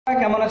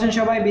কেমন আছেন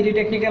সবাই? বিডি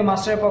টেকনিক্যাল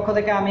মাস্টারের পক্ষ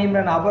থেকে আমি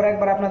ইমরান আবার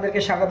একবার আপনাদেরকে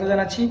স্বাগত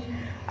জানাচ্ছি।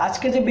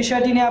 আজকে যে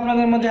বিষয়টি নিয়ে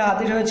আপনাদের মধ্যে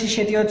হাজির হয়েছি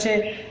সেটি হচ্ছে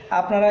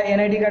আপনারা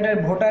এনআইডি কার্ডের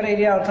ভোটার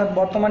এরিয়া অর্থাৎ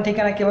বর্তমান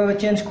ঠিকানা কীভাবে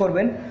চেঞ্জ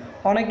করবেন।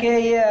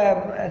 অনেকেই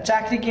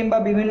চাকরি কিংবা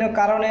বিভিন্ন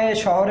কারণে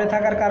শহরে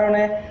থাকার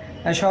কারণে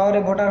শহরে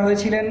ভোটার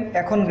হয়েছিলেন,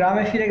 এখন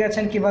গ্রামে ফিরে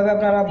গেছেন, কিভাবে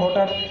আপনারা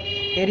ভোটার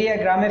এরিয়া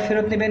গ্রামে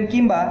ফেরত নেবেন,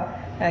 কিংবা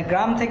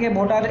গ্রাম থেকে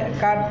ভোটার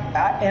কার্ড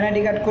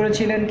এনআইডি কার্ড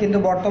করেছিলেন কিন্তু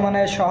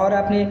বর্তমানে শহরে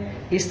আপনি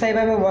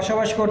স্থায়ীভাবে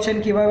বসবাস করছেন,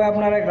 কিভাবে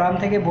আপনারা গ্রাম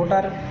থেকে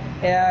ভোটার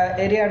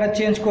এরিয়াটা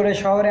চেঞ্জ করে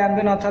শহরে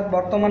আনবেন অর্থাৎ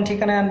বর্তমান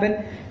ঠিকানায় আনবেন,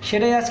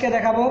 সেটাই আজকে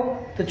দেখাবো।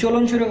 তো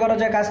চলুন শুরু করা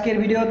যাক আজকের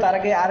ভিডিও। তার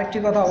আগে আরেকটি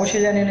কথা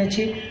অবশ্যই জানিয়ে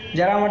নিচ্ছি,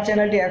 যারা আমার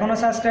চ্যানেলটি এখনও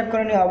সাবস্ক্রাইব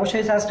করেনি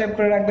অবশ্যই সাবস্ক্রাইব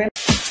করে রাখবেন।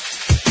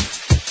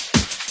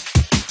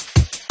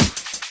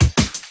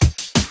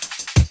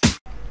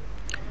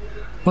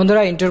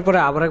 বন্ধুরা, ইন্টার পরে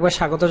আবার একবার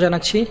স্বাগত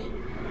জানাচ্ছি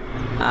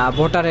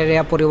ভোটার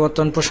এরিয়া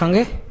পরিবর্তন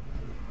প্রসঙ্গে।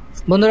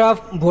 বন্ধুরা,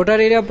 ভোটার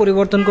এরিয়া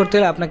পরিবর্তন করতে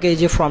হলে আপনাকে এই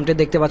যে ফর্মটি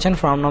দেখতে পাচ্ছেন,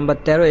 ফর্ম নম্বর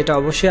 13, এটা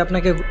অবশ্যই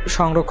আপনাকে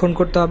সংরক্ষণ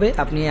করতে হবে।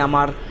 আপনি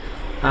আমার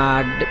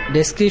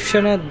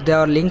ডেসক্রিপশনে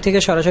দেওয়ার লিঙ্ক থেকে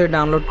সরাসরি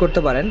ডাউনলোড করতে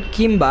পারেন,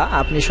 কিংবা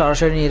আপনি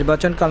সরাসরি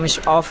নির্বাচন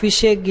কমিশন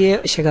অফিসে গিয়ে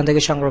সেখান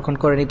থেকে সংরক্ষণ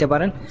করে নিতে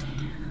পারেন।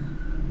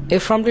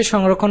 এই ফর্মটি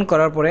সংরক্ষণ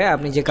করার পরে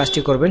আপনি যে কাজটি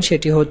করবেন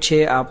সেটি হচ্ছে,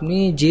 আপনি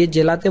যে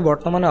জেলাতে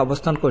বর্তমানে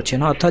অবস্থান করছেন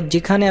অর্থাৎ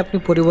যেখানে আপনি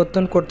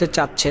পরিবর্তন করতে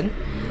চাচ্ছেন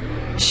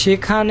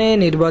সেখানে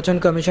নির্বাচন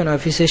কমিশন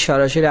অফিসে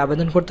সরাসরি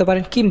আবেদন করতে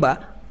পারেন, কিংবা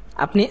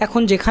আপনি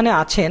এখন যেখানে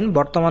আছেন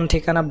বর্তমান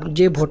ঠিকানা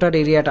যে ভোটার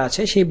এরিয়াটা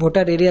আছে সেই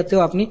ভোটার এরিয়াতেও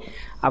আপনি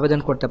আবেদন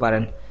করতে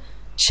পারেন।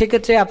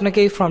 সেক্ষেত্রে আপনাকে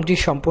এই ফর্মটি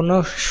সম্পূর্ণ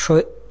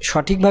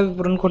সঠিকভাবে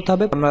পূরণ করতে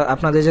হবে।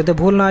 আপনাদের যাতে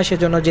ভুল না হয়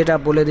সেজন্য যেটা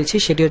বলে দিচ্ছি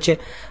সেটি হচ্ছে,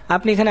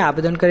 আপনি এখানে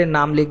আবেদনকারীর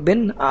নাম লিখবেন,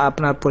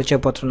 আপনার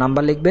পরিচয়পত্র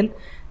নাম্বার লিখবেন,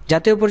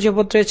 জাতীয়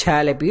পরিচয়পত্রের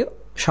ছায়ালিপি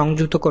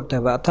সংযুক্ত করতে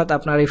হবে, অর্থাৎ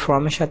আপনার এই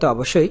ফর্মের সাথে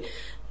অবশ্যই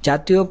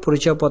জাতীয়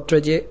পরিচয়পত্র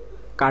যে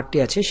কার্ডটি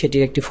আছে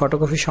সেটির একটি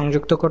ফটোকপি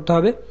সংযুক্ত করতে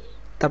হবে।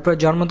 তারপরে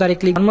জন্ম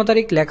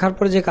তারিখ লেখার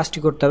পরে যে কাজটি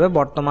করতে হবে,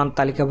 বর্তমান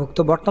তালিকাভুক্ত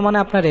বর্তমানে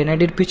আপনার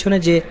এনআইডির পিছনে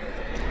যে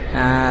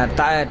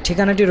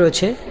ঠিকানাটি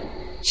রয়েছে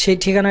সেই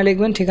ঠিকানা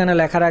লিখবেন। ঠিকানা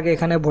লেখার আগে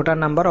এখানে ভোটার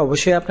নাম্বার,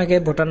 অবশ্যই আপনাকে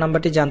ভোটার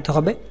নাম্বারটি জানতে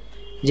হবে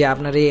যে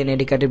আপনার এই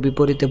এনআইডি কার্ডের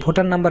বিপরীতে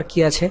ভোটার নাম্বার কি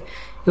আছে,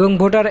 এবং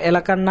ভোটার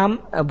এলাকার নাম,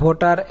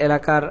 ভোটার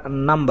এলাকার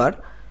নাম্বার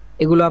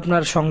এগুলো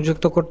আপনার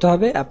সংযুক্ত করতে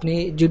হবে। আপনি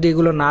যদি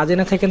এগুলো না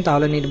জেনে থাকেন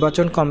তাহলে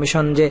নির্বাচন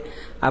কমিশন যে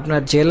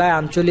আপনার জেলায়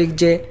আঞ্চলিক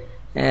যে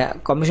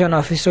কমিশন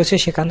অফিস রয়েছে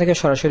সেখান থেকে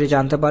সরাসরি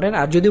জানতে পারেন।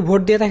 আর যদি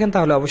ভোট দিয়ে থাকেন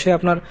তাহলে অবশ্যই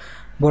আপনার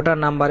ভোটার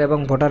নাম্বার এবং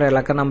ভোটার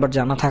এলাকা নাম্বার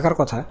জানা থাকার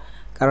কথা,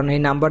 কারণ এই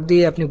নাম্বার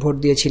দিয়ে আপনি ভোট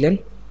দিয়েছিলেন।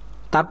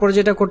 তারপর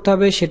যেটা করতে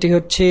হবে সেটি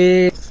হচ্ছে,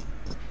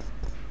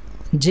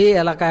 যে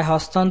এলাকায়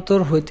হস্তান্তর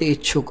হইতে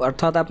ইচ্ছুক,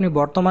 অর্থাৎ আপনি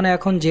বর্তমানে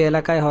এখন যে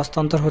এলাকায়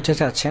হস্তান্তর হতে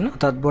চাচ্ছেন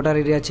অর্থাৎ ভোটার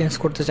এরিয়া চেঞ্জ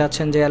করতে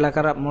চাচ্ছেন যে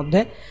এলাকার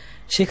মধ্যে,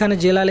 সেখানে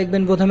জেলা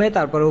লিখবেন প্রথমে,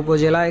 তারপরে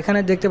উপজেলা। এখানে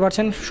দেখতে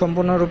পাচ্ছেন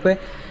সম্পূর্ণরূপে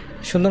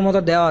সুন্দর মতো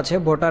দেওয়া আছে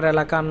ভোটার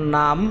এলাকার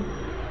নাম,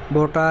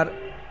 ভোটার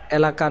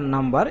এলাকার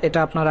নাম্বার। এটা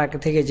আপনার আগে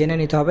থেকে জেনে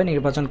নিতে হবে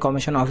নির্বাচন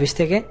কমিশন অফিস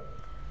থেকে,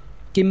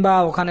 কিংবা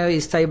ওখানে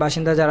স্থায়ী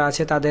বাসিন্দা যারা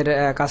আছে তাদের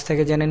কাছ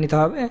থেকে জেনে নিতে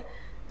হবে।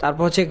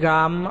 তারপর হচ্ছে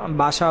গ্রাম,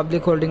 বাসা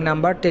oblique holding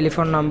number,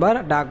 telephone number,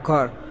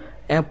 ডাকঘর,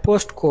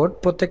 পোস্ট কোড।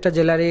 প্রত্যেকটা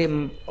জেলারই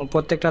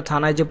প্রত্যেকটা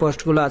থানায় যে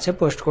পোস্টগুলো আছে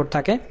পোস্ট কোড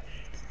থাকে,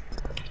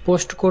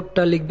 পোস্ট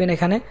কোডটা লিখবেন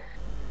এখানে।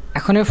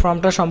 এখন এই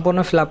ফর্মটা সম্পূর্ণ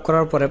ফিল আপ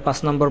করার পরে 5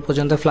 নম্বর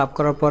পর্যন্ত ফিল আপ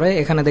করার পরে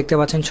এখানে দেখতে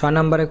পাচ্ছেন 6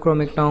 নম্বরে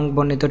ক্রমিক নং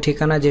বর্ণিত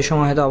ঠিকানা যে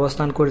সময় হয়তো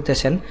অবস্থান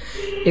করতেছেন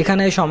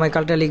এখানে এই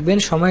সময়কালটা লিখবেন।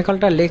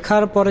 সময়কালটা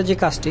লেখার পরে যে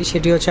কাজটি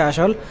সেটি হচ্ছে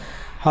আসল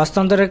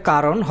হস্তান্তরের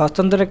কারণ।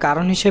 হস্তান্তরের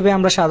কারণ হিসেবে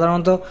আমরা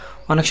সাধারণত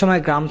অনেক সময়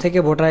গ্রাম থেকে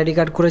ভোটার আইডি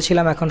কার্ড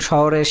করেছিলাম, এখন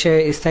শহরে এসে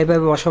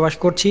স্থায়ীভাবে বসবাস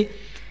করছি,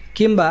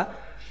 কিংবা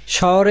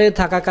শহরে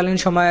থাকাকালীন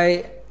সময়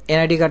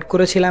এনআইডি কার্ড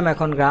করেছিলাম,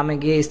 এখন গ্রামে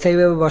গিয়ে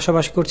স্থায়ীভাবে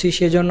বসবাস করছি,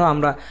 সেজন্য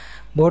আমরা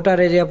ভোটার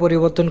এরিয়া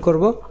পরিবর্তন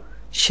করব।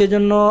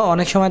 সেজন্য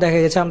অনেক সময় দেখা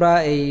গেছে আমরা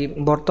এই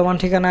বর্তমান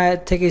ঠিকানায়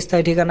থেকে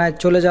স্থায়ী ঠিকানায়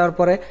চলে যাওয়ার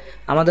পরে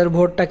আমাদের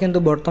ভোটটা কিন্তু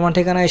বর্তমান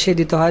ঠিকানায় এসে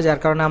দিতে হয়, যার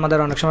কারণে আমাদের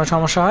অনেক সময়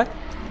সমস্যা হয়।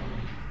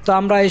 তো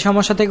আমরা এই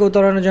সমস্যা থেকে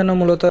উত্তরণের জন্য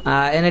মূলত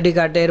এনআইডি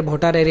কার্ডের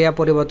ভোটার এরিয়া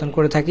পরিবর্তন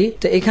করে থাকি।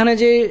 তো এখানে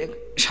যে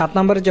 7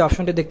 নম্বরের যে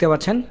অপশনটি দেখতে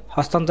পাচ্ছেন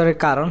হস্তান্তরের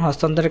কারণ,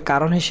 হস্তান্তরের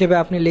কারণ হিসেবে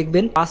আপনি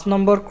লিখবেন 5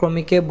 নম্বর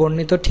ক্রমিকে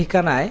বর্ণিত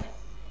ঠিকানায়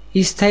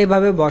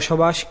স্থায়ীভাবে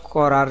বসবাস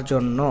করার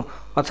জন্য,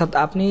 অর্থাৎ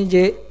আপনি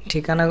যে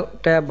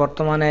ঠিকানাটা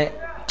বর্তমানে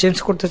চেঞ্জ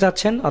করতে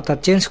চাচ্ছেন অর্থাৎ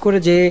চেঞ্জ করে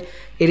যে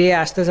এরিয়ায়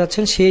আসতে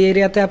চাচ্ছেন সেই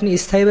এরিয়াতে আপনি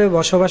স্থায়ীভাবে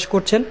বসবাস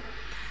করছেন,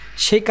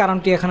 সেই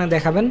কারণটি এখানে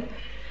দেখাবেন।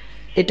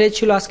 এটাই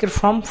ছিল আজকের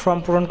ফর্ম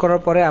পূরণ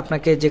করার পরে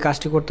আপনাকে যে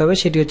কাজটি করতে হবে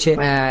সেটি হচ্ছে,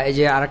 এই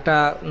যে আরেকটা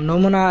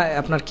নমুনা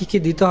আপনার কি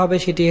দিতে হবে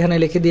সেটি এখানে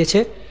লিখে দিয়েছে।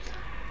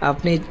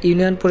 আপনি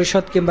ইউনিয়ন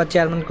পরিষদ কিংবা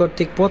চেয়ারম্যান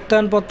কর্তৃক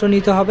প্রত্যয়নপত্র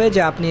নিতে হবে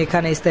যে আপনি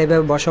এখানে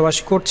স্থায়ীভাবে বসবাস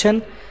করছেন।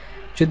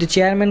 যদি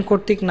চেয়ারম্যান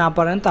কর্তৃক না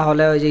পারেন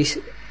তাহলে ওই যে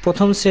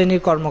প্রথম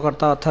শ্রেণীর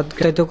কর্মকর্তা অর্থাৎ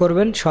সত্যায়িত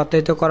করবেন।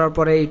 সত্যায়িত করার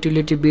পরে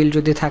ইউটিলিটি বিল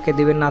যদি থাকে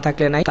দিবেন, না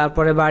থাকলে নাই।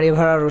 তারপরে বাড়ি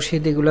ভাড়া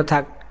রসিদ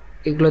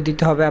এগুলো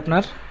দিতে হবে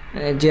আপনার,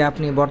 যে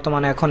আপনি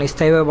বর্তমানে এখন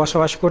স্থায়ীভাবে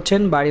বসবাস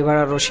করছেন, বাড়ি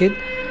ভাড়া রসিদ,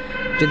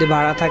 যদি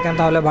ভাড়া থাকেন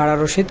তাহলে ভাড়া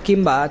রসিদ,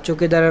 কিংবা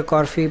চৌকিদারের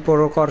কর ফি, পৌর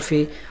কর ফি,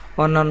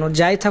 অন্যান্য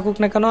যাই থাকুক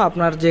না কেন,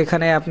 আপনার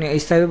যেখানে আপনি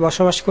স্থায়ী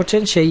বসবাস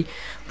করছেন সেই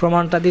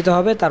প্রমাণটা দিতে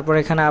হবে। তারপর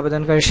এখানে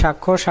আবেদনকারী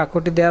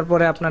স্বাক্ষরটি দেওয়ার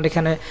পরে আপনার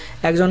এখানে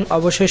একজন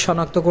অবশ্যই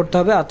শনাক্ত করতে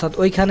হবে, অর্থাৎ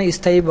ওইখানে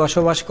স্থায়ী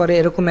বসবাস করে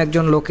এরকম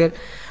একজন লোকের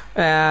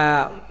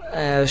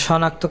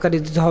শনাক্তকারী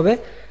দিতে হবে।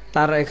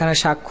 তার এখানে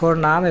স্বাক্ষর,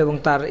 নাম এবং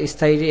তার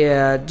স্থায়ী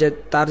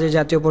তার যে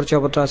জাতীয়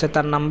পরিচয়পত্র আছে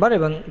তার নাম্বার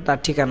এবং তার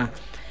ঠিকানা।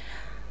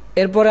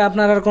 এরপরে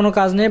আপনার আর কোনো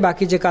কাজ নেই,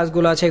 বাকি যে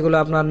কাজগুলো আছে এগুলো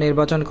আপনার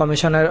নির্বাচন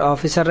কমিশনের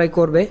অফিসাররাই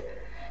করবে।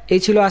 এই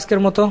ছিল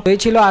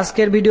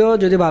আজকের ভিডিও।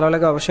 যদি ভালো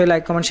লাগে অবশ্যই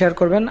লাইক, কমেন্ট, শেয়ার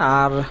করবেন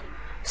আর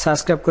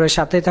সাবস্ক্রাইব করে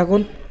সাথেই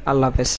থাকুন। আল্লাহ হাফেজ।